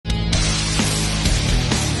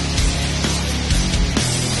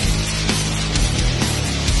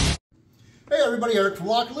everybody, Eric from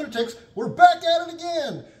Locker Lunatics. We're back at it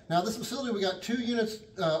again. Now this facility, we got 2 units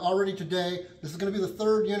already today. This is going to be the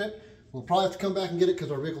 3rd unit. We'll probably have to come back and get it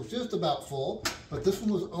because our vehicle's just about full. But this one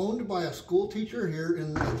was owned by a school teacher here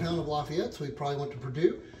in the town of Lafayette, so he probably went to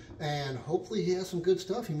Purdue. And hopefully he has some good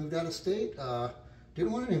stuff. He moved out of state.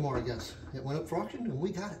 Didn't want it anymore, I guess. It went up for auction and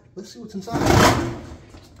we got it. Let's see what's inside.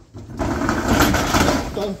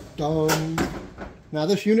 Dun, dun. Now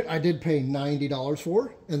this unit I did pay $90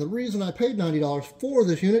 for, and the reason I paid $90 for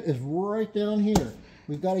this unit is right down here.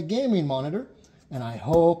 We've got a gaming monitor, and I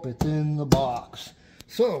hope it's in the box.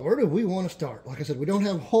 So where do we want to start? Like I said, we don't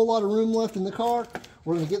have a whole lot of room left in the car.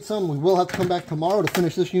 We're going to get some. We will have to come back tomorrow to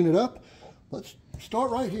finish this unit up. Let's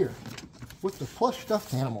start right here with the plush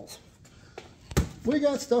stuffed animals. We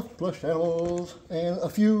got stuffed plush animals and a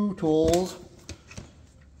few tools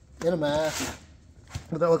and a mask.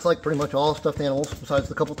 But that looks like pretty much all stuffed animals besides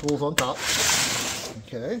the couple tools on top.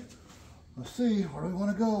 Okay. Let's see, where do we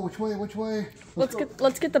want to go? Which way? Which way? Let's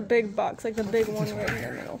get the big box, like the big one right in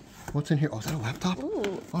the middle. What's in here? Oh, is that a laptop?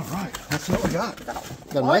 Ooh. All right, let's see what we got.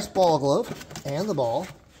 Got a nice ball glove and the ball.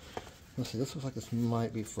 Let's see, this looks like this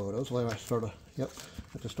might be photos. Why do I start a, yep,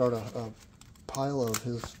 I have to start a pile of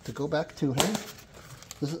his to go back to him.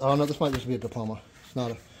 This is, oh no, this might just be a diploma. It's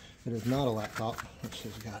not a, it is not a laptop. Let's see,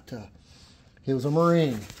 he's got, he was a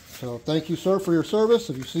Marine. So thank you, sir, for your service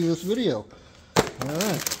if you see this video. All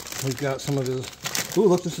right, we've got some of his, ooh,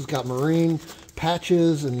 look, this has got Marine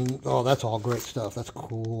patches and, oh, that's all great stuff. That's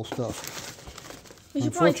cool stuff.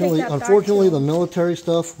 Unfortunately, the military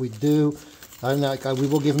stuff we do. We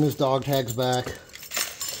will give him his dog tags back,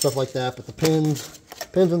 stuff like that. But the pins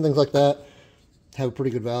and things like that have a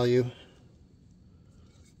pretty good value.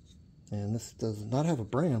 And this does not have a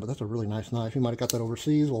brand, but that's a really nice knife. He might have got that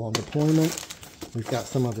overseas while on deployment. We've got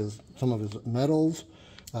some of his medals.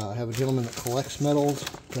 I have a gentleman that collects medals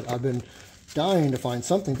that I've been dying to find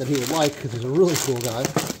something that he would like because he's a really cool guy.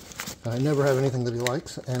 I never have anything that he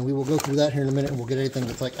likes, and we will go through that here in a minute, and we'll get anything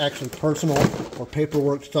that's like actually personal or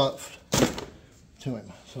paperwork stuff to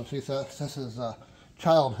him. So see, this is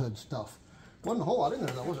childhood stuff. Wasn't a whole lot in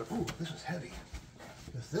there though, was it? Ooh, this is heavy.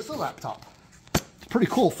 Is this a laptop? It's a pretty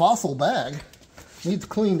cool fossil bag. Needs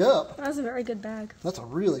cleaned up. That's a very good bag. That's a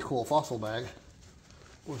really cool fossil bag.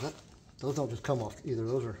 What is that? Those don't just come off either.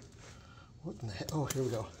 Those are, what in the heck? Oh, here we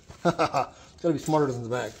go. It's got to be smarter than the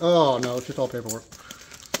bag. Oh no, it's just all paperwork.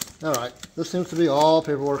 All right, this seems to be all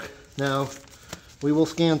paperwork. Now, we will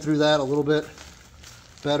scan through that a little bit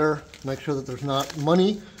better. Make sure that there's not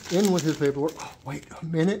money in with his paperwork. Oh, wait a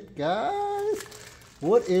minute, guys.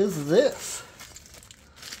 What is this?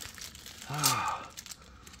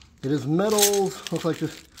 It is metals. Looks like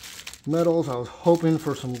just metals. I was hoping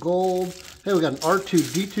for some gold. Hey, we got an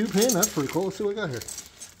R2-D2 pin. That's pretty cool. Let's see what we got here.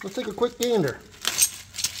 Let's take a quick gander.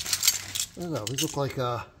 These look like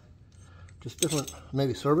just different,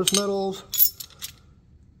 maybe service metals.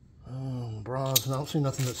 Bronze. I don't see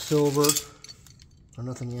nothing that's silver. Or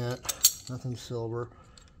nothing yet. Nothing silver.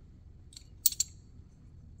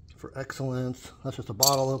 For excellence. That's just a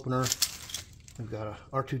bottle opener. We've got a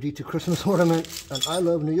R2-D2 Christmas ornament. And I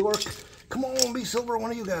love New York. Come on, be silver, one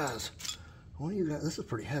of you guys. One of you guys. This is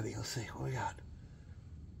pretty heavy. Let's see what we got.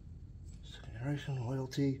 Second generation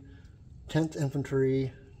loyalty. 10th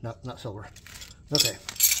infantry. Not silver. Okay.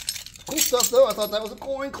 Cool stuff though. I thought that was a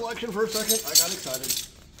coin collection for a second. I got excited.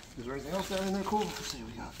 Is there anything else down in there cool? Let's see.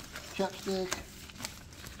 We got chapstick.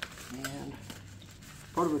 And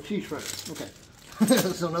part of a cheese shredder. Okay.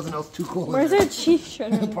 So nothing else too cool. Where's our cheese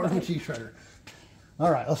shredder? Part of a cheese shredder.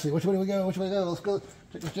 All right, let's see. Which way do we go? Which way do we go? Let's go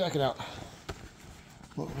check this jacket out.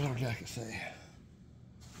 What does our jacket say?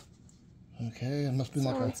 Okay, it must be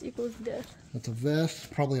like Silence equals death. It's a vest,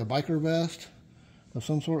 probably a biker vest of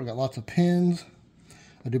some sort. We got lots of pins.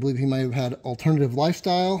 I do believe he may have had alternative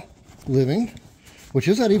lifestyle living, which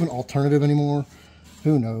is that even alternative anymore?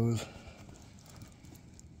 Who knows?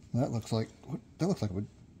 That looks like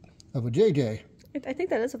of a JJ. I think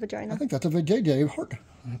that is a vagina. I think that's a JJ heart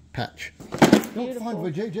patch. You don't find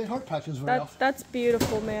a JJ heart patches very often. That's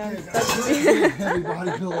beautiful, man. Okay, that's a heavy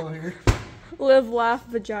body pillow here. Live, laugh,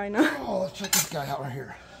 vagina. Oh, let's check this guy out right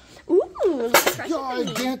here. Ooh,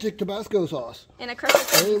 gigantic Tabasco sauce. And a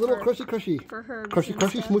crushy. A little crushy. For her. Crushy,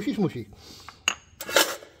 smooshy.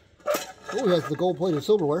 Oh, he has the gold-plated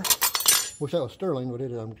silverware. Wish that was sterling, but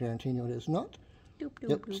it is. I'm guaranteeing you it is not.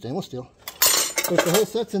 Yep, stainless steel. So if the whole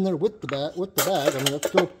set's in there with the bag, I mean, that's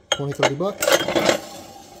still 20, 30 bucks.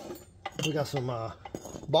 We got some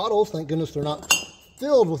bottles. Thank goodness they're not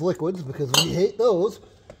filled with liquids because we hate those.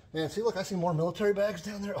 And see, look, I see more military bags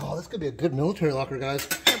down there. Oh, this could be a good military locker, guys.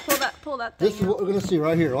 Here, pull that thing This is what we're going to see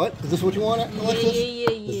right here. What? Is this what you want, Alexis? Yeah.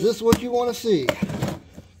 Is this what you want to see?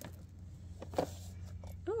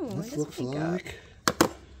 Ooh, This looks like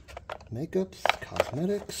makeups,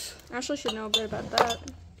 cosmetics. Ashley should know a bit about that.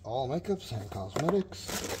 All makeups and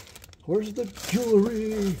cosmetics. Where's the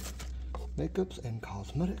jewelry? Makeups and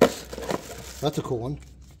cosmetics. That's a cool one.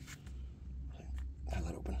 Have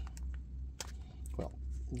that open. Well,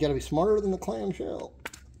 you gotta be smarter than the clamshell.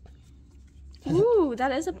 Ooh,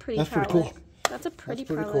 that is a pretty That's palette. pretty cool. That's a pretty,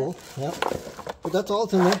 That's pretty palette. cool. Yep. But that's all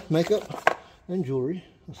that's in there. Makeup and jewelry.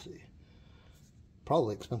 Let's see.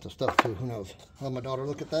 Probably expensive stuff too. Who knows? I'll have my daughter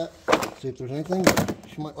look at that. See if there's anything.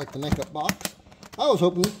 She might like the makeup box. I was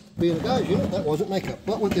hoping, being a guy's unit, that wasn't makeup.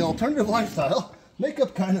 But with the alternative lifestyle,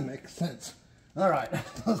 makeup kind of makes sense. All right,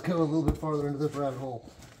 let's go a little bit farther into this rabbit hole.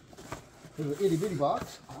 There's an itty bitty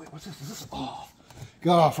box. Oh wait, what's this? Is this? Oh,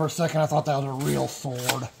 God! For a second, I thought that was a real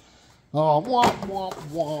sword. Oh, womp womp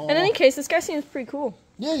womp. In any case, this guy seems pretty cool.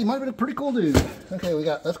 Yeah, you might have been a pretty cool dude. Okay, we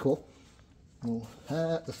got that's cool. Little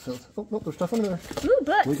hat. This feels, oh no, there's stuff under there. Ooh,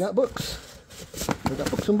 books. We got books. We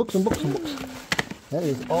got books and books and books and books. That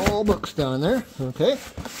is all books down in there. Okay.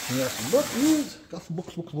 We got some books. Got some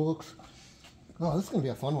books. Oh, this is gonna be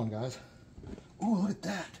a fun one, guys. Oh, look at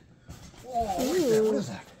that. Oh, look at that. What is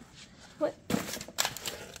that? What?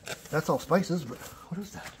 That's all spices, but what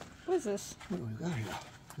is that? What is this? What do we got here?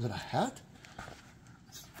 Is it a hat?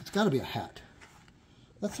 It's got to be a hat.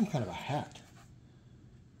 That's some kind of a hat.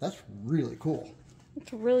 That's really cool.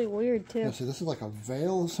 It's really weird too. Yeah, see, this is like a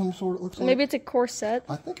veil of some sort. It looks like. Maybe it's a corset.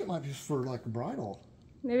 I think it might be for like a bridal.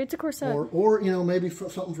 Maybe it's a corset. Or you know, maybe for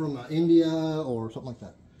something from India or something like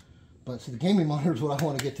that. But see, the gaming monitor is what I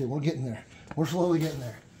want to get to. We're getting there. We're slowly getting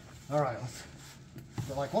there. All right, let's.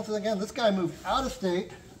 But like once again, this guy moved out of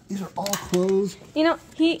state. These are all clothes. You know,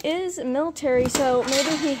 he is military, so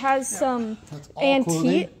maybe he has some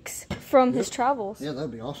antiques from his travels. Yeah,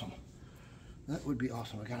 that'd be awesome. That would be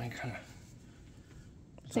awesome. I got any kind of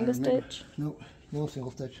Single stitch? No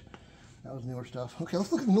single stitch. That was newer stuff. Okay,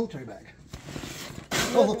 let's look at the military bag.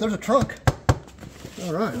 Oh, look, there's a trunk.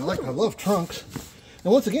 All right, I love trunks.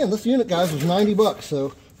 And once again, this unit, guys, was 90 bucks,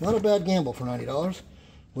 so not a bad gamble for $90.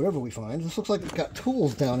 Whatever we find. This looks like it's got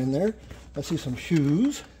tools down in there. I see some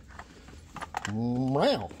shoes.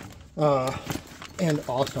 Wow. And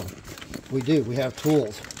awesome. We do. We have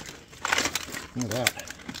tools. Look at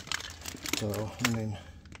that. So, I mean,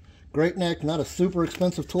 great neck, not a super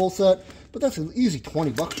expensive tool set, but that's an easy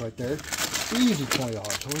 20 bucks right there. Easy $20.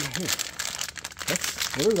 So over here.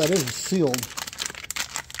 That's, whatever that is sealed.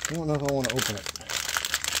 I don't know if I want to open it.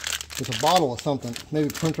 It's a bottle of something. Maybe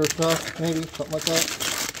printer stuff, maybe, something like that.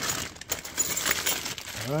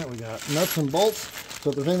 Alright, we got nuts and bolts. So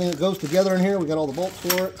if there's anything that goes together in here, we got all the bolts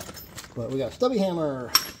for it. But we got a stubby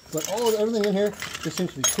hammer. But everything in here just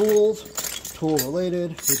seems to be tools, tool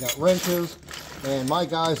related. We got wrenches. And my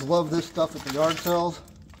guys love this stuff at the yard sales.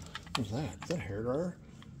 What's that? Is that a hairdryer?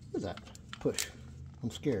 What is that? Push. I'm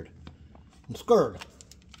scared. I'm scared.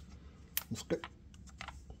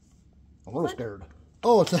 I'm real scared.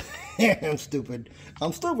 Oh, it's a I'm stupid.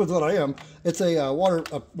 I'm stupid is what I am. It's a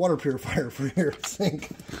water purifier for your sink.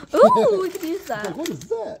 Ooh, we could use that. Like, what is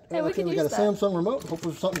that? Hey, we got a Samsung remote.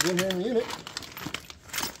 Hopefully something's in here in the unit.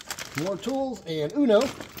 More tools and Uno.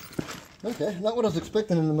 Okay, not what I was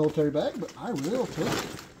expecting in the military bag, but I will take it.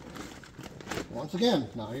 Once again,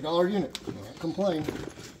 $90 unit. Can't complain.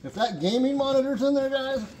 If that gaming monitor's in there,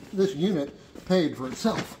 guys, this unit paid for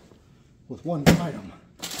itself with one item.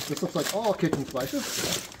 This looks like all kitchen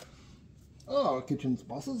spices. Oh, kitchen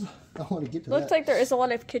spices. I want to get to that. Looks like there is a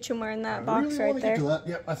lot of kitchenware in that box right there. Get to that.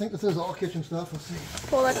 Yep, I think this is all kitchen stuff. Let's see.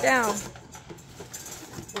 Pull that down.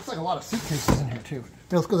 Looks like a lot of suitcases in here too. Here,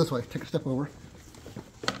 let's go this way. Take a step over.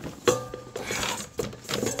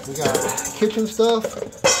 We got kitchen stuff.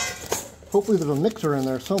 Hopefully there's a mixer in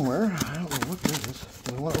there somewhere. I don't know what this is.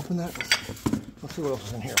 Do we want to open that? Let's see what else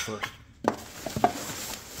is in here first.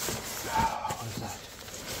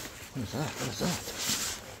 What is that? What is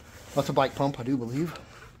that? That's a bike pump, I do believe.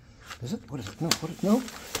 Is it? What is it? No. What is, no.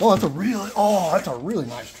 Oh, that's a really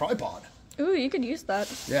nice tripod. Ooh, you could use that.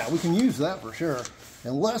 Yeah, we can use that for sure.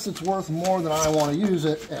 Unless it's worth more than I want to use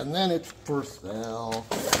it, and then it's for sale.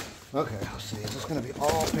 Okay, let's see. Is this going to be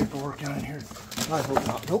all paperwork down in here? I hope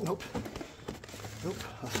not. Nope. We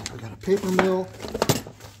got a paper mill.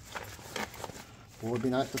 Boy, it'd be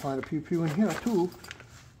nice to find a pew-pew in here, too.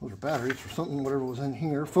 Those are batteries for something, whatever was in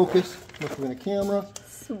here. Focus. Looks like a camera.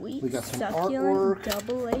 Sweet. We got some succulent artwork.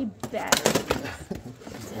 AA battery.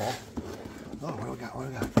 Oh, what do we got?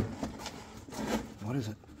 What is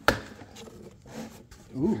it?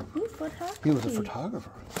 Ooh. Photography. He was a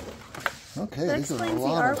photographer. Okay, That these are a explains the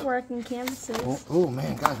lot of artwork and canvases. Oh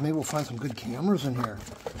man, guys, maybe we'll find some good cameras in here.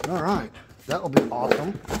 All right, that will be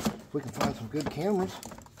awesome. If we can find some good cameras.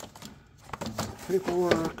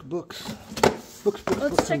 Paperwork, books.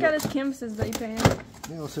 Let's check out his canvases that you painted.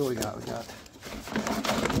 Yeah, let's see what we got. We got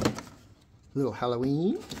a little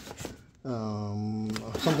Halloween,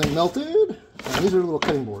 something melted, and these are little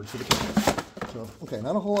cutting boards for the camera. So, okay,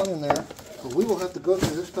 not a whole lot in there, but we will have to go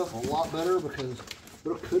through this stuff a lot better because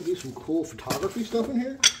there could be some cool photography stuff in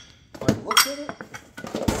here. By the looks of it,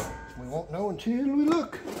 we won't know until we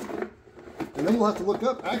look. And then we'll have to look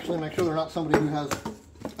up, actually make sure they're not somebody who has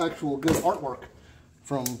actual good artwork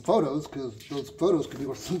from photos, because those photos could be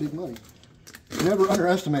worth some big money. Never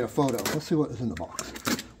underestimate a photo. Let's see what is in the box.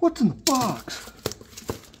 What's in the box?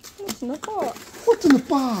 What's in the box? What's in the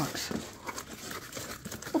box?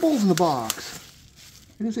 A bowl's in the box.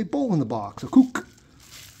 It is a bowl in the box. A kook.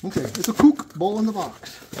 Okay, it's a kook bowl in the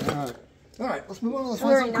box. All right, let's move on. Let's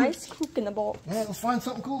find Very nice kook in the bowl. Yeah, let's find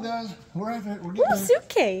something cool, guys. We're getting Ooh, there.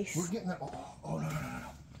 suitcase. We're getting there. Oh, no.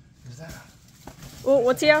 Is that? Oh,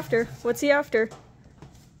 what's he after? What's he after?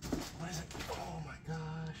 What is it? Oh my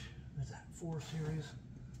gosh. Is that 4 series?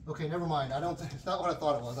 Okay, never mind. I don't think it's not what I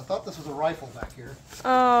thought it was. I thought this was a rifle back here.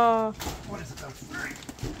 Oh. What is it though?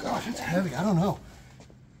 Gosh, it's heavy. I don't know.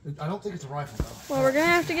 I don't think it's a rifle though. Well, we're gonna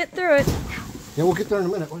have to get through it. Yeah, we'll get there in a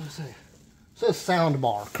minute. What does it say? It says sound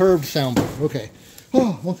bar, curved sound bar. Okay.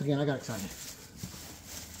 Oh, once again, I got excited.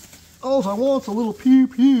 All I want's a little pew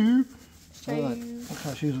pew. All right. What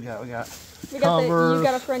kind of shoes we got? We got Converse. You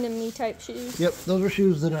got a friend in me type shoes. Yep, those are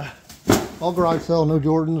shoes that all garage sell. No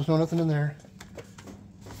Jordans, no nothing in there.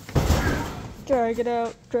 Drag it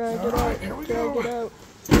out, drag it out, here we drag go. it out.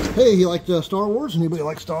 Hey, you like Star Wars? Anybody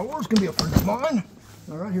like Star Wars? Gonna be a friend of mine.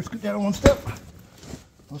 All right, here, scoot down one step.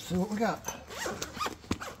 Let's see what we got.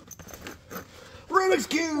 Rubik's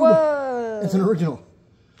Cube! Whoa! It's an original.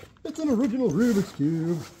 It's an original Rubik's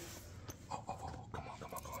Cube. Oh, come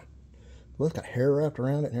on. Well, it's got hair wrapped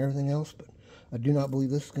around it and everything else, but I do not believe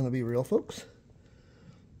this is going to be real, folks.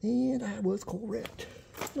 And I was correct.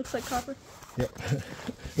 Looks like copper. Yep.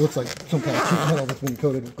 It looks like some kind of cheap metal that's been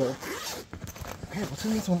coated with gold. Okay, what's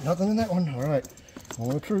in this one? Nothing in that one. All right.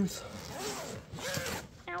 Moment of truth.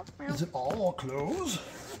 Ow, ow. Is it all clothes?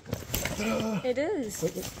 It is.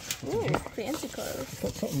 Wait. Ooh, fancy clothes.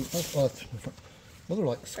 Got something else. Those are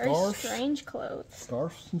like Very scarves. strange clothes.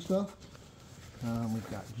 Scarves and stuff.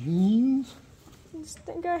 We've got jeans. This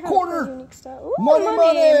guy has Quarter. a unique style. Ooh, Money!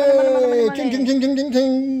 money. Ting, ting, ting, ting, ting,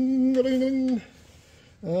 ting. Ding, ding.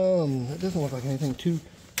 It doesn't look like anything too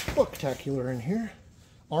spectacular in here.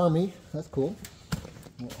 Army, that's cool.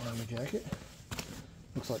 Little army jacket.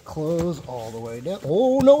 Looks like clothes all the way down.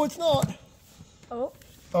 Oh, no, it's not. Oh.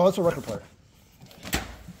 Oh, it's a record player.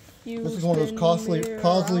 This is one of those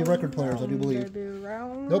costly record players, I do believe.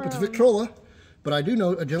 Nope, it's Victrola. But I do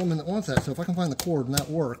know a gentleman that wants that, so if I can find the cord and that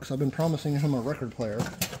works, I've been promising him a record player.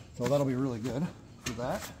 So that'll be really good for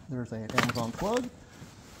that. There's an Amazon plug.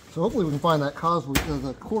 So hopefully we can find that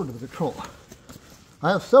the cord to the Victrola.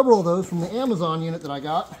 I have several of those from the Amazon unit that I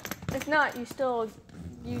got. If not, you still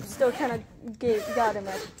kind of got him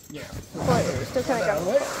at. Yeah. But you still kind of got him.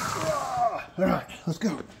 All right, let's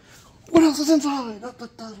go. What else is inside? All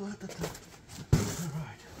right.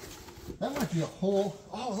 That might be a whole.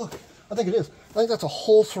 Oh, look. I think it is. I think that's a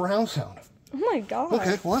whole surround sound. Oh my god.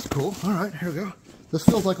 Okay, well that's cool. All right, here we go. This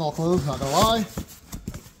feels like all clothes. Not gonna lie.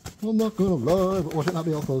 I'm not gonna lie. But what should not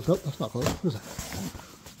be all clothes? Nope, that's not clothes. What is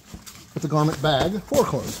that? It's a garment bag for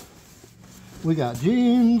clothes. We got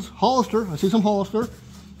jeans, Hollister. I see some Hollister.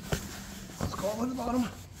 Let's go all the way to the bottom.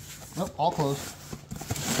 Nope, all clothes.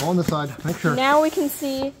 All on this side. Make sure. Now we can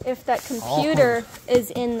see if that computer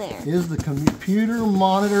is in there. Is the computer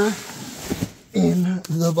monitor in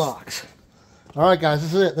the box? All right, guys,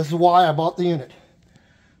 this is it. This is why I bought the unit.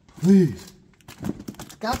 Please.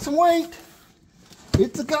 It's got some weight.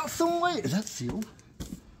 It's got some weight. Is that sealed?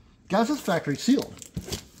 Guys, it's factory sealed.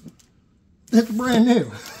 It's brand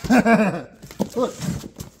new. Look,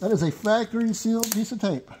 that is a factory sealed piece of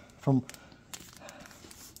tape from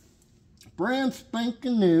brand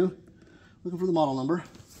spanking new. Looking for the model number.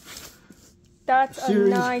 That's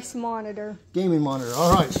Series a nice monitor. Gaming monitor.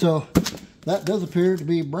 All right, so that does appear to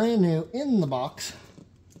be brand new in the box.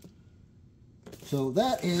 So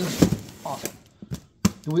that is awesome.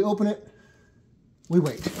 Do we open it? We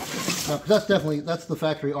wait. Because that's the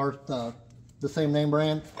factory art, the same name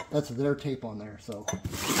brand. That's their tape on there. So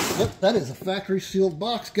yep, that is a factory sealed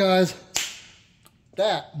box, guys.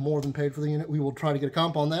 That more than paid for the unit. We will try to get a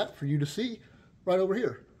comp on that for you to see right over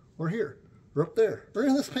here, or here, or up there, or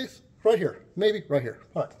in this case, right here. Maybe right here.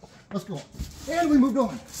 All right, let's go on. And we moved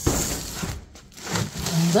on.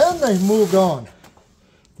 And then they moved on.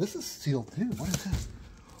 This is sealed too. What is this?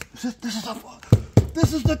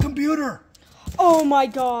 This is the computer. Oh my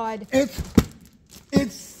God. It's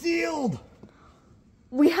sealed.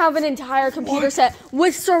 We have an entire computer set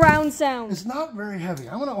with surround sound. It's not very heavy.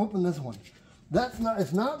 I'm gonna open this one.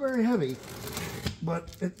 It's not very heavy,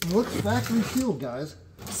 but it looks factory sealed, guys.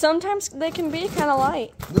 Sometimes they can be kind of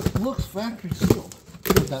light. This looks factory sealed.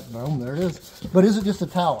 Boom, there it is. But is it just a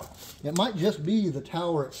tower? It might just be the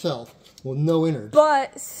tower itself with no innards.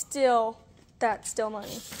 But still, that's still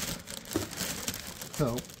money.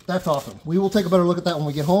 So that's awesome. We will take a better look at that when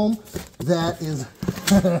we get home. That is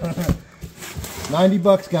 90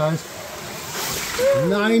 bucks, guys.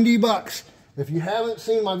 90 bucks. If you haven't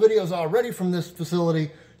seen my videos already from this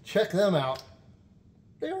facility, check them out.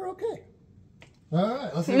 They are okay. All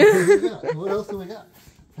right, let's see what we got. What else do we got?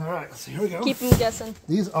 All right, let's see. Here we go. Keep them guessing.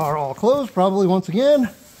 These are all closed, probably once again.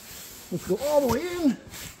 Let's go all the way in.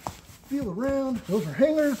 Feel around. Those are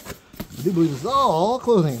hangers. I do believe this is all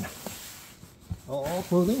clothing. All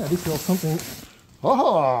clothing. I do feel something.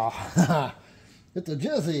 Oh, it's a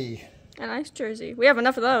jersey. A nice jersey. We have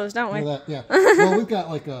enough of those, don't we? That, yeah. Well, we've got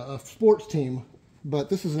like a sports team, but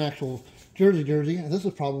this is an actual jersey, and this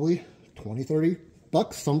is probably 20, 30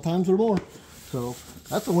 bucks, sometimes or more. So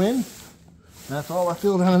that's a win. That's all I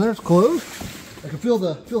feel down in there. It's closed. I can feel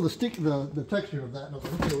the texture of that. And I was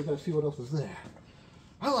like, okay, we gotta see what else is there.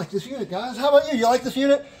 I like this unit, guys. How about you? You like this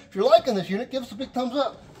unit? If you're liking this unit, give us a big thumbs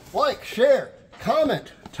up. Like, share,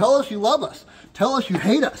 comment. Tell us you love us. Tell us you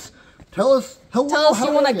hate us. Tell us hello. Tell us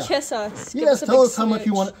you want to ya? kiss us. Yes, tell us how much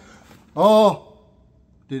you want. Oh,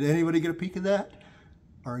 did anybody get a peek of that?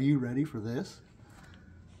 Are you ready for this?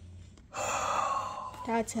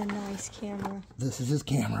 That's a nice camera. This is his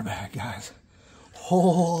camera bag, guys.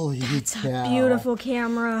 Holy cow. That's a beautiful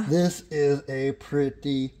camera. This is a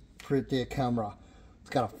pretty camera. It's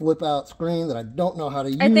got a flip out screen that I don't know how to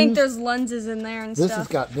use. I think there's lenses in there and this stuff. Has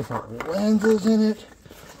got different lenses in it.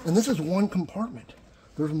 And this is one compartment.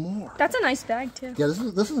 There's more. That's a nice bag too. Yeah, this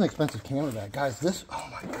is an expensive camera bag. Guys, this, oh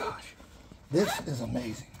my gosh. This is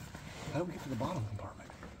amazing. How do we get to the bottom compartment?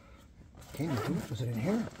 Can you do it? Is it in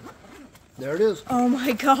here? There it is. Oh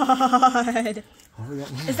my God.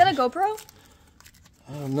 Is that a GoPro?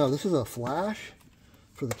 No, this is a flash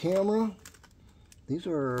for the camera. These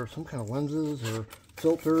are some kind of lenses or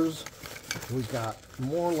filters. We've got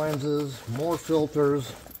more lenses, more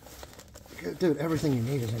filters. Dude, everything you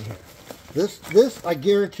need is in here. This I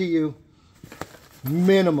guarantee you,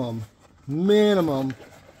 minimum $200.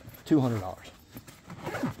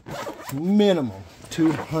 Minimum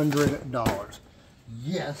 $200.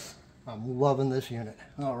 Yes, I'm loving this unit.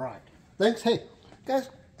 All right. Thanks. Hey, guys,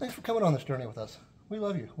 thanks for coming on this journey with us. We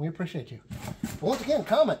love you. We appreciate you. But once again,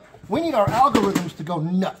 comment. We need our algorithms to go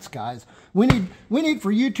nuts, guys. We need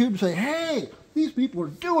for YouTube to say, hey, these people are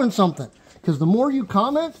doing something. Because the more you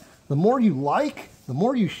comment, the more you like, the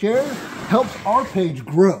more you share, helps our page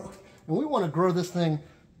grow. And we want to grow this thing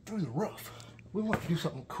through the roof. We want to do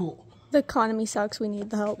something cool. The economy sucks. We need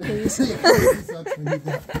the help, please. The economy sucks. We need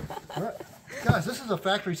that. All right. Guys, this is a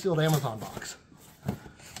factory sealed Amazon box.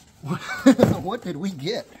 What did we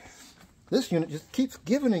get? This unit just keeps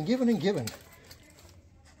giving and giving and giving.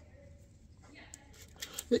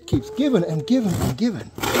 It keeps giving and giving and giving.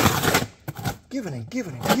 Giving and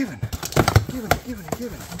giving and giving. Giving and giving and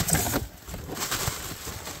giving.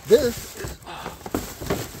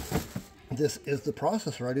 This is the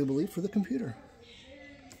processor, I do believe, for the computer.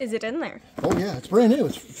 Is it in there? Oh yeah, it's brand new.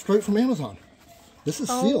 It's straight from Amazon. This is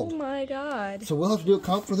sealed. Oh my God. So we'll have to do a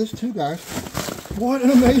comp for this too, guys. What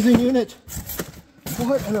an amazing unit.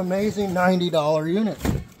 What an amazing $90 unit.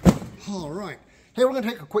 All right. Hey, we're going to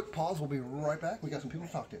take a quick pause. We'll be right back. We got some people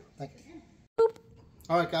to talk to. Thank you. Boop.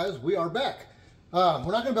 All right, guys, we are back. We're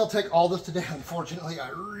not going to be able to take all this today, unfortunately. I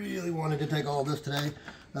really wanted to take all this today.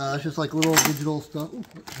 It's just like little digital stuff.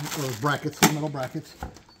 Those brackets, metal brackets.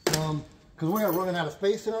 Because we are running out of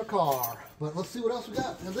space in our car. But let's see what else we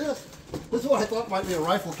got. And this is what I thought might be a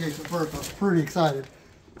rifle case at first. I was pretty excited.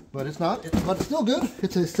 But it's not. But it's still good.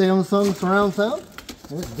 It's a Samsung surround sound.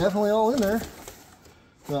 And it's definitely all in there.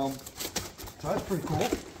 So that's pretty cool.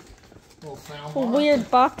 Little sound bar.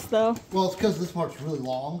 Weird box though. Well, it's because this part's really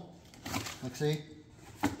long. Like, see?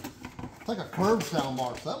 It's like a curved sound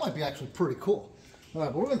bar, so that might be actually pretty cool. All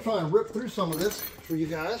right, but we're going to try and rip through some of this for you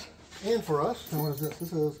guys and for us. And what is this?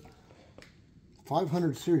 This is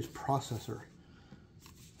 500 series processor.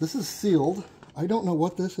 This is sealed. I don't know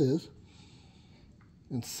what this is.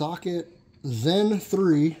 And socket Zen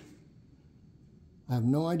 3. I have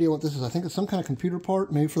no idea what this is. I think it's some kind of computer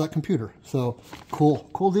part made for that computer. So,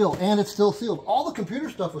 cool deal. And it's still sealed. All the computer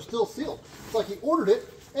stuff was still sealed. It's like he ordered it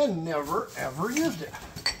and never, ever used it.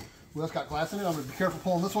 Well, it's got glass in it. I'm going to be careful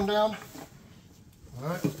pulling this one down. All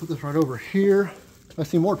right, let's put this right over here. I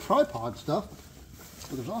see more tripod stuff,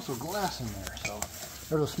 but there's also glass in there. So,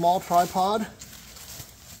 there's a small tripod.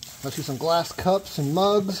 I see some glass cups and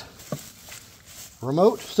mugs.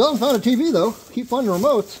 Remote. Still haven't found a TV though. Keep finding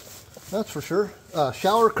remotes. That's for sure.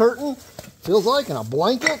 Shower curtain, feels like, and a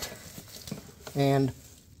blanket, and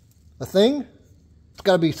a thing. It's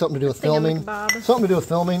got to be something to do with filming. Something to do with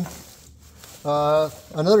filming.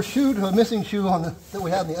 Another shoe, a missing shoe on that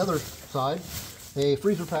we had on the other side. A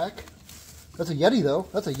freezer pack. That's a Yeti though.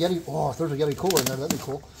 That's a Yeti. Oh, if there's a Yeti cooler in there, that'd be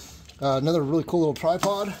cool. Another really cool little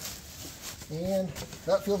tripod. And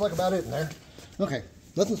that feels like about it in there. Okay,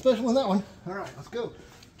 nothing special in that one. All right, let's go.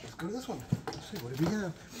 Let's go to this one. Let's see, what do we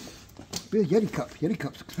have? Be a Yeti cup. Yeti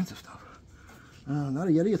cup's expensive stuff. Not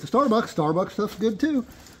a Yeti, it's a Starbucks. Starbucks stuff's good too.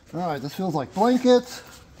 All right, this feels like blankets.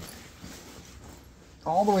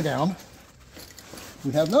 All the way down.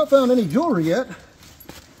 We have not found any jewelry yet.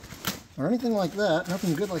 Or anything like that.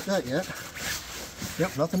 Nothing good like that yet.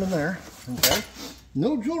 Yep, nothing in there. Okay.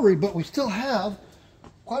 No jewelry, but we still have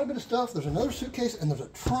quite a bit of stuff. There's another suitcase and there's a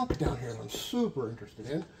trunk down here that I'm super interested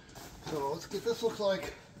in. So let's get this. Looks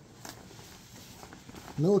like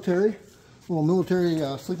military, little military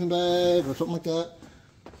sleeping bag or something like that.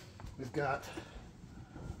 We've got,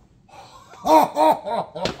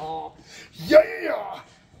 yeah,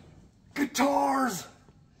 guitars.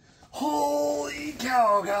 Holy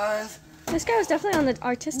cow, guys! This guy was definitely on the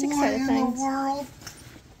artistic side of things. What in the world?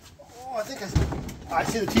 Oh, I think I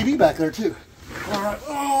see the TV back there too. All right.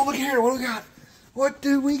 Oh, look here. What do we got? What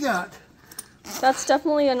do we got? That's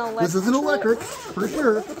definitely an electric. This is an electric, for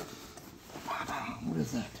sure. What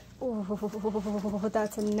is that? Oh,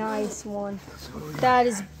 that's a nice one. That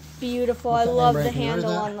is beautiful. I love the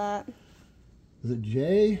handle on that. Is it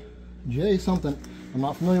J something? I'm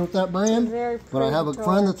not familiar with that brand, but I have a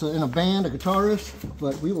friend that's in a band, a guitarist,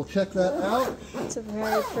 but we will check that out. It's a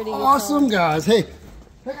very pretty awesome guitar. Guys. Hey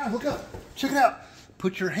guys, look up. Check it out.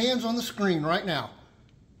 Put your hands on the screen right now.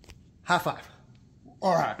 High five.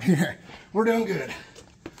 All right, we're doing good.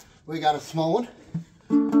 We got a small one.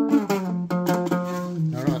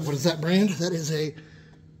 All right, what is that brand? That is a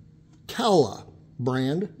Kala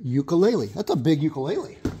brand ukulele. That's a big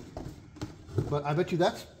ukulele. But I bet you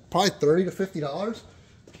that's probably $30 to $50.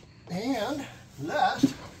 And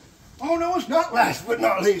last, oh no, it's not last but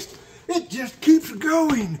not least. It just keeps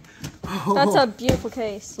going. Oh. That's a beautiful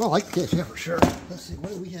case. Oh, I like the case, yeah, for sure. Let's see,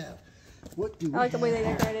 what do we have? What do we have? I like the way they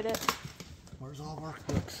decorated it. Where's all of our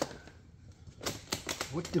books?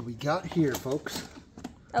 What do we got here, folks?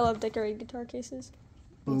 I love decorated guitar cases.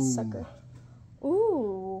 Boom. Sucker.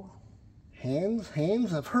 Ooh. Hanes,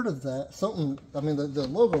 I've heard of that. Something, I mean, the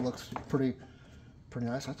logo looks pretty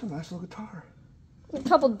nice. That's a nice little guitar. A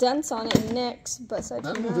couple dents on it and nicks, but aside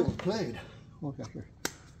that from means that. it was played. Look out here.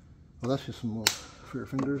 Well, that's just some little for your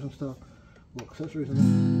fingers and stuff. Little accessories in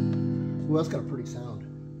there. Well, that's got a pretty sound.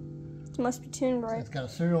 It must be tuned right. It's got a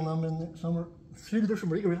serial number in there somewhere. Serial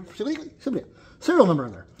number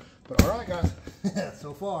in there. But all right, guys.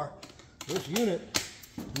 So far, this unit,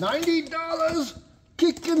 $90,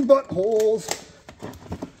 kicking buttholes.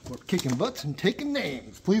 We're kicking butts and taking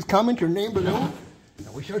names. Please comment your name below,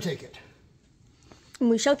 and we shall take it. And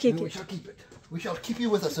we shall kick it. We shall keep it. We shall keep you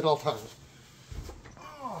with us at all times.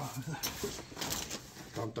 Oh.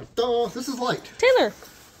 Dun, dun, dun. This is light. Taylor.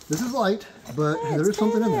 This is light, but there is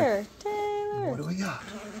something in there. Taylor. What do we got?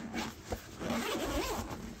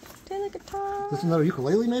 Taylor guitar. Is this another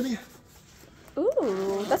ukulele, maybe?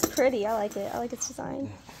 Ooh, that's pretty. I like it. I like its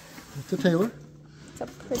design. It's a Taylor. It's a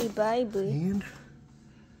pretty baby. And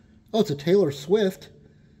oh, it's a Taylor Swift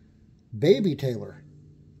Baby Taylor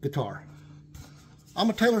guitar. I'm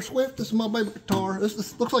a Taylor Swift. This is my baby guitar.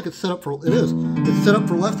 This looks like it's set up for, it is. It's set up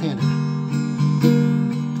for left-handed.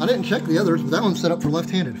 I didn't check the others, but that one's set up for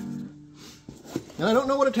left-handed. And I don't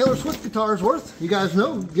know what a Taylor Swift guitar is worth. You guys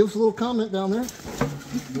know, give us a little comment down there.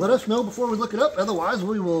 Let us know before we look it up. Otherwise,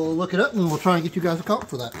 we will look it up and we'll try and get you guys a comp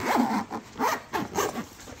for that.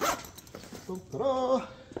 All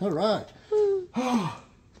right.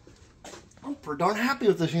 I'm pretty darn happy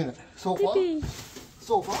with this unit so far.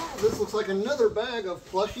 So far, this looks like another bag of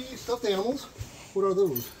plushy stuffed animals. What are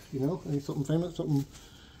those? You know, any something famous? Something?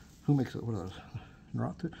 Who makes it? What are those?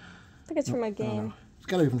 Naratu? I think it's from a game. It's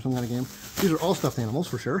got to be from some kind of game. These are all stuffed animals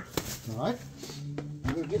for sure. All right.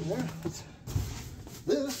 I'm gonna get in there.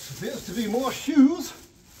 This appears to be more shoes.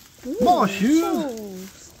 Ooh, more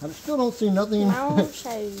shoes. I still don't see nothing. No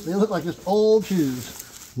shoes. They look like just old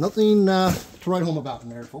shoes. Nothing to write home about in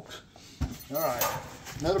there, folks. All right,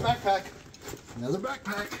 another backpack. Another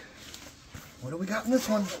backpack. What do we got in this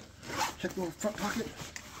one? Check the little front pocket.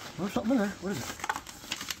 There's something in there. What is it?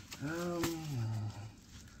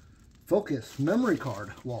 Focus memory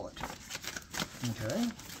card wallet. Okay.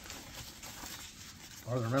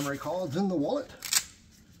 Are there memory cards in the wallet?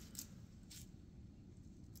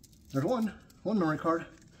 There's one memory card.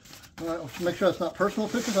 All right, let's make sure that's not personal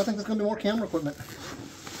pictures. I think that's going to be more camera equipment.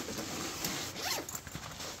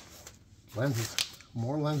 Lenses.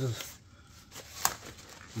 More lenses.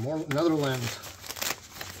 Another lens.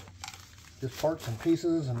 Just parts and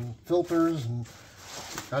pieces and filters. And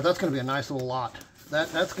that's going to be a nice little lot.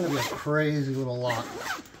 That's going to be a crazy little lot.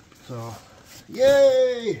 So,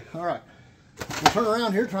 yay! All right. We'll turn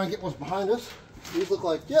around here, try and get what's behind us. These look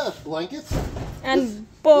like, yes, blankets. And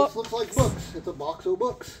books. This looks like books. It's a box of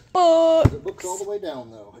books. Books. The books all the way down,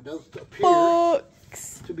 though. It does appear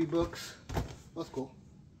Books. to be books. That's cool.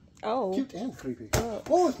 Oh. Cute and creepy.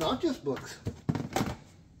 Oh, it's not just books.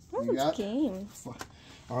 Oh, it's games.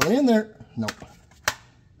 Are they in there? Nope.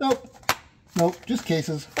 Nope. Nope. Just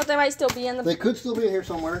cases. But they might still be in the... They could still be in here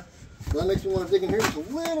somewhere. So that makes me want to dig in here just a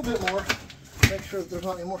little bit more. Make sure that there's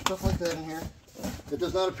not any more stuff like that in here. It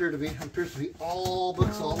does not appear to be. It appears to be all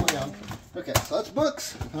books all the way down. Okay, so that's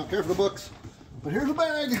books. I don't care for the books. But here's a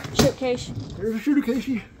bag. Suitcase. Here's a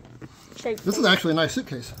suitcase. This is actually a nice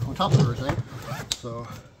suitcase on top of everything. So,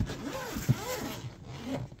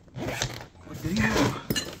 what do you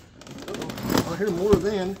have? I'll hear more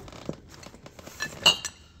than.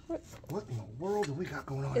 What in the world do we got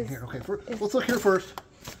going on in here? Okay, let's look here first.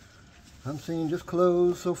 I'm seeing just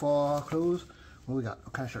clothes so far. Clothes. What do we got?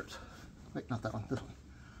 What kind of shirts? Wait, not that one. This one.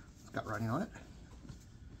 It's got writing on it.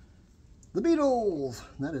 The Beatles.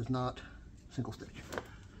 That is not single stitch.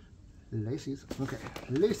 Lacy's. Okay.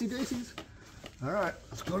 Lacy Daisies. All right.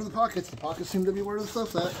 Let's go to the pockets. The pockets seem to be where the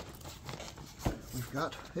stuff's at. We've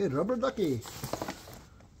got a rubber ducky.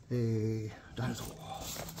 A dinosaur.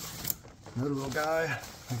 Another little guy.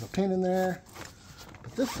 There's a pin in there.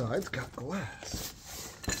 But this side's got glass.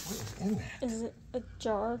 What is in that? Is it a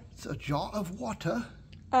jar? It's a jar of water.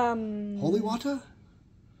 Holy water?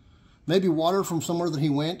 Maybe water from somewhere that he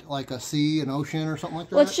went, like a sea, an ocean, or something like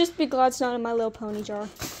that. Let's just be glad it's not in My Little Pony jar.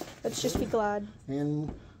 Let's just be glad. And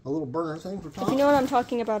a little burner thing for top. If you know what I'm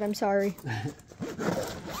talking about, I'm sorry.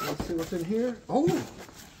 Let's see what's in here. Oh!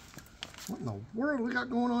 What in the world we got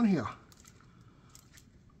going on here?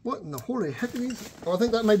 What in the holy heckies? Oh, I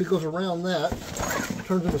think that maybe goes around that.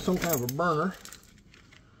 Turns into some kind of a burner.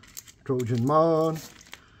 Trojan Mod.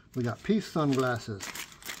 We got Peace sunglasses.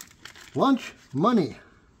 Lunch money.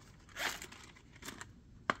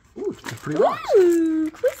 Ooh, it's pretty rocks.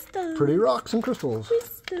 Ooh, crystals. Pretty rocks and crystals.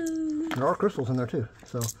 Crystals. There are crystals in there too.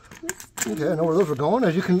 So, okay, I know where those are going.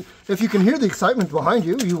 As you can, if you can hear the excitement behind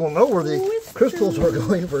you, you will know where the crystals are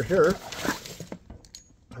going for sure.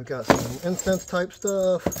 I've got some incense type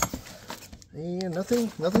stuff. And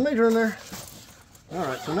nothing major in there. All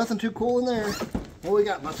right, so nothing too cool in there. What we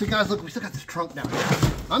got? So guys, look, we still got this trunk down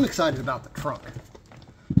here. I'm excited about the trunk.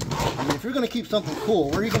 I mean, if you're going to keep something cool,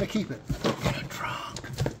 where are you going to keep it? In a trunk.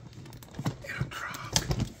 In a trunk.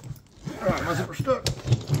 All right, my zipper's stuck.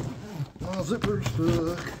 My zipper's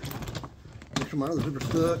stuck. Make sure my other zipper's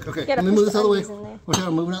stuck. Okay, let me move this out of the way. Watch out,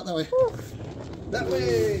 I'm moving out that way. Woo. That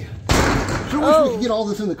way. Sure wish we could get all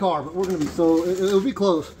this in the car, but we're going to be so, it'll be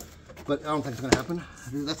close. But I don't think it's going to happen.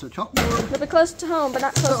 That's a chalkboard. It'll be close to home, but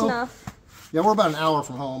not close enough. Yeah, we're about an hour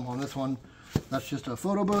from home on this one. That's just a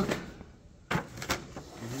photo book. What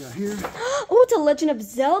we got here? Oh, it's a Legend of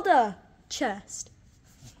Zelda chest.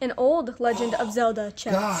 An old Legend of Zelda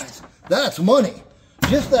chest. Guys, that's money.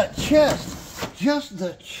 Just that chest. Just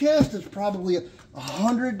the chest is probably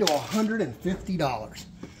 $100 to $150.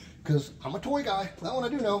 Because I'm a toy guy. That one I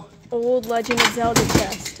do know. Old Legend of Zelda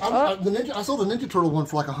chest. I saw the Ninja Turtle one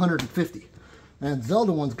for like $150. And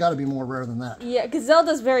Zelda one's got to be more rare than that. Yeah, because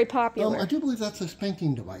Zelda's very popular. I do believe that's a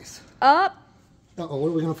spanking device. Up. Uh-oh, what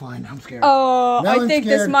are we going to find? I'm scared. Oh, I think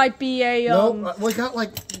this might be a... No, we got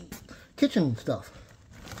like kitchen stuff.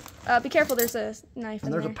 Be careful, there's a knife in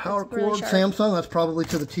there. And there's a power cord, Samsung, that's probably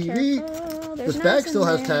to the TV. Careful, this bag still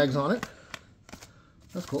has tags on it.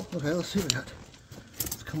 That's cool. Okay, let's see what we got.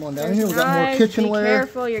 Let's come on down here. We got more kitchenware. Be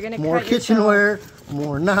careful, you're going to more kitchenware,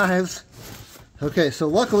 more knives. Okay, so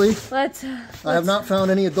luckily, I have not found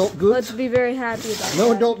any adult goods. Let's be very happy about that.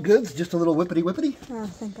 No adult goods, just a little whippity whippity. Oh,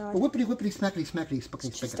 thank God. A whippity whippity smackety smackety spuckety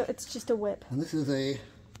spickety. It's just a whip. And this is a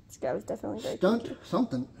This guy was definitely very stunt kinky.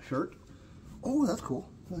 something shirt. Oh, that's cool.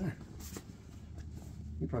 Look there.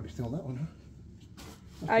 You're probably stealing that one,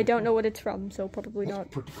 huh? I don't know what it's from, so probably That's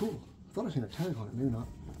not. pretty cool. I thought I seen a tag on it, maybe not.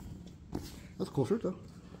 That's a cool shirt though.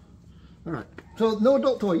 Alright, so no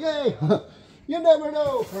adult toy, yay! You never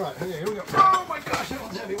know! Alright, okay, here we go. Oh my gosh, that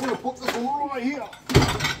one's heavy. We're gonna put this one right here.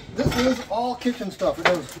 This is all kitchen stuff. It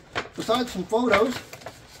goes, besides some photos,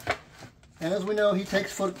 and as we know, he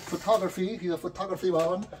takes photography. He's a photography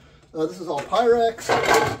one. This is all Pyrex.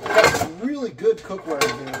 Got some really good cookware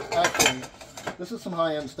in here, actually. This is some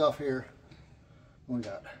high-end stuff here. What we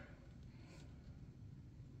got?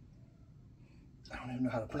 I don't even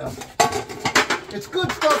know how to pronounce it. It's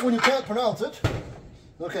good stuff when you can't pronounce it.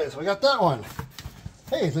 Okay, so we got that one.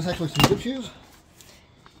 Hey, is this actually some good shoes?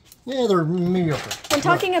 Yeah, they're mediocre. When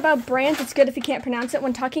talking about brands, it's good if you can't pronounce it.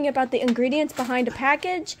 When talking about the ingredients behind a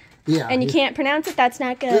package, and you can't pronounce it, that's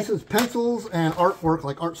not good. This is pencils and artwork,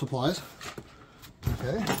 like art supplies.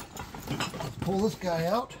 Okay, let's pull this guy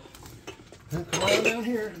out. And come on down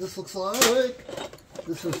here. This looks like,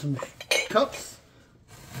 this is some cups.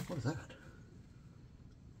 What is that?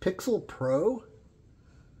 Pixel Pro?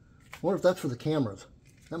 I wonder if that's for the cameras.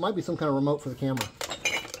 That might be some kind of remote for the camera.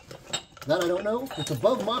 That I don't know. It's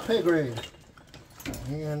above my pay grade.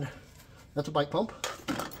 And that's a bike pump.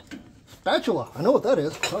 Spatula. I know what that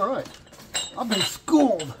is. All right. I've been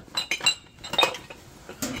schooled.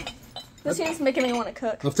 This is making me want to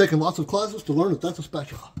cook. I've taken lots of classes to learn that that's a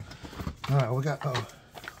spatula. All right, we got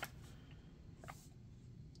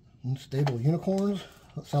Unstable Unicorns.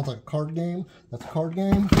 That sounds like a card game. That's a card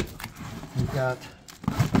game. We've got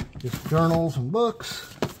just journals and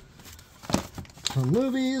books. Some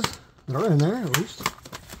movies that are in there, at least.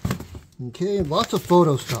 Okay, lots of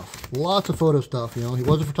photo stuff. Lots of photo stuff, you know. He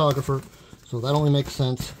was a photographer, so that only makes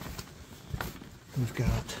sense. We've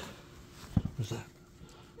got, what's that?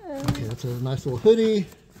 Okay, that's a nice little hoodie.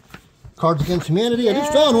 Cards Against Humanity. I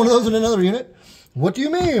just found one of those in another unit. What do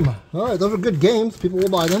you meme? All right, those are good games. People will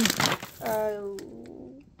buy them.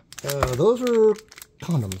 Those are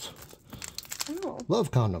condoms. Oh.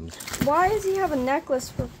 Love condoms. Why does he have a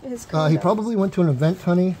necklace for his condoms? He probably went to an event,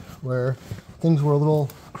 honey, where things were a little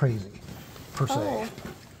crazy, per se. Oh.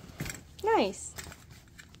 Nice.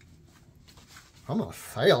 I'm a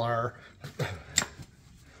sailor.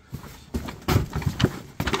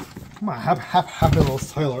 I'm a happy little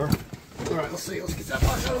sailor. All right, let's see. Let's get that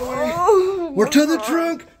box out of the way. Oh, we're to the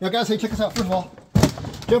trunk. Now, guys, hey, check this out. First of all,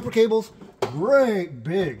 jumper cables. Great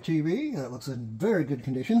big TV. That looks in very good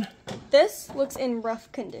condition. This looks in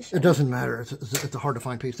rough condition. It doesn't matter. It's a hard to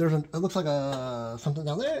find piece. It looks like something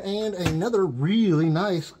down there, and another really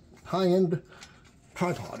nice high-end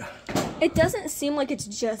tripod. It doesn't seem like it's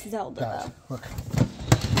just Zelda, Guys, though. look.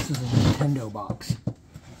 This is a Nintendo box.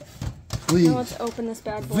 Please. Now let's open this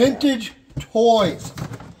bad boy. Vintage toys.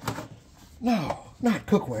 No, not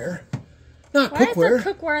cookware. Not Why cookware. is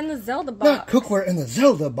there cookware in the Zelda box? Not cookware in the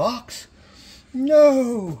Zelda box.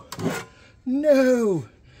 No. No.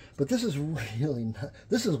 But this is really not.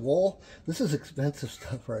 This is wool. This is expensive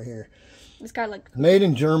stuff right here. This guy like made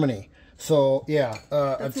in Germany. So yeah,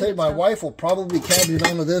 I'd say my wife will probably be cabbing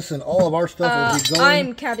onto this, and all of our stuff will be going.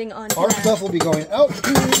 I'm cabbing on. Our stuff will be going out to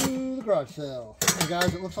the garage sale. And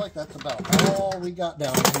guys, it looks like that's about all we got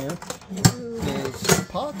down here. Is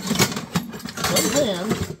pots, some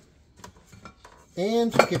pans,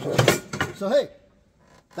 and some kitchen. So hey.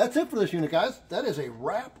 That's it for this unit, guys. That is a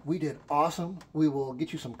wrap. We did awesome. We will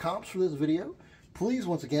get you some comps for this video. Please,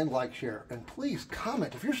 once again, like, share, and please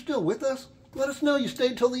comment. If you're still with us, let us know you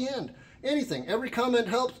stayed till the end. Anything. Every comment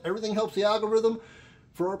helps. Everything helps the algorithm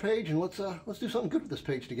for our page, and let's do something good with this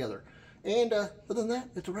page together. And other than that,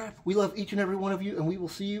 it's a wrap. We love each and every one of you, and we will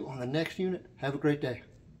see you on the next unit. Have a great day.